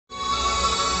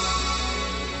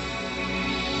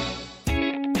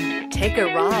Take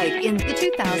a ride in the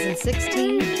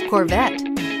 2016 Corvette.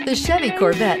 The Chevy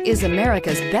Corvette is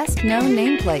America's best-known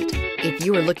nameplate. If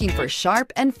you are looking for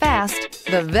sharp and fast,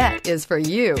 the Vette is for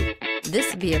you.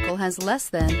 This vehicle has less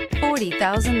than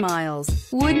 40,000 miles.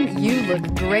 Wouldn't you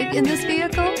look great in this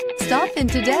vehicle? Stop in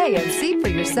today and see for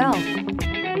yourself.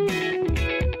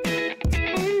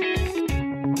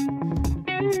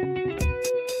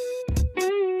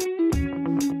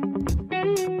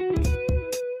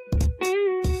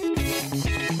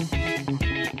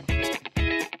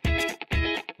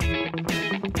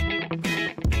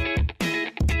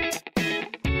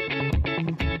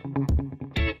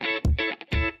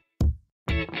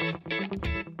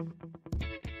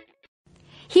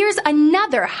 Here's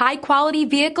another high-quality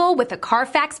vehicle with a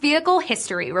Carfax Vehicle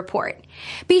History Report.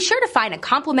 Be sure to find a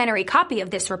complimentary copy of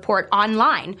this report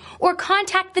online or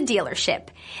contact the dealership.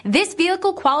 This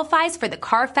vehicle qualifies for the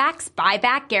Carfax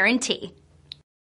Buyback Guarantee.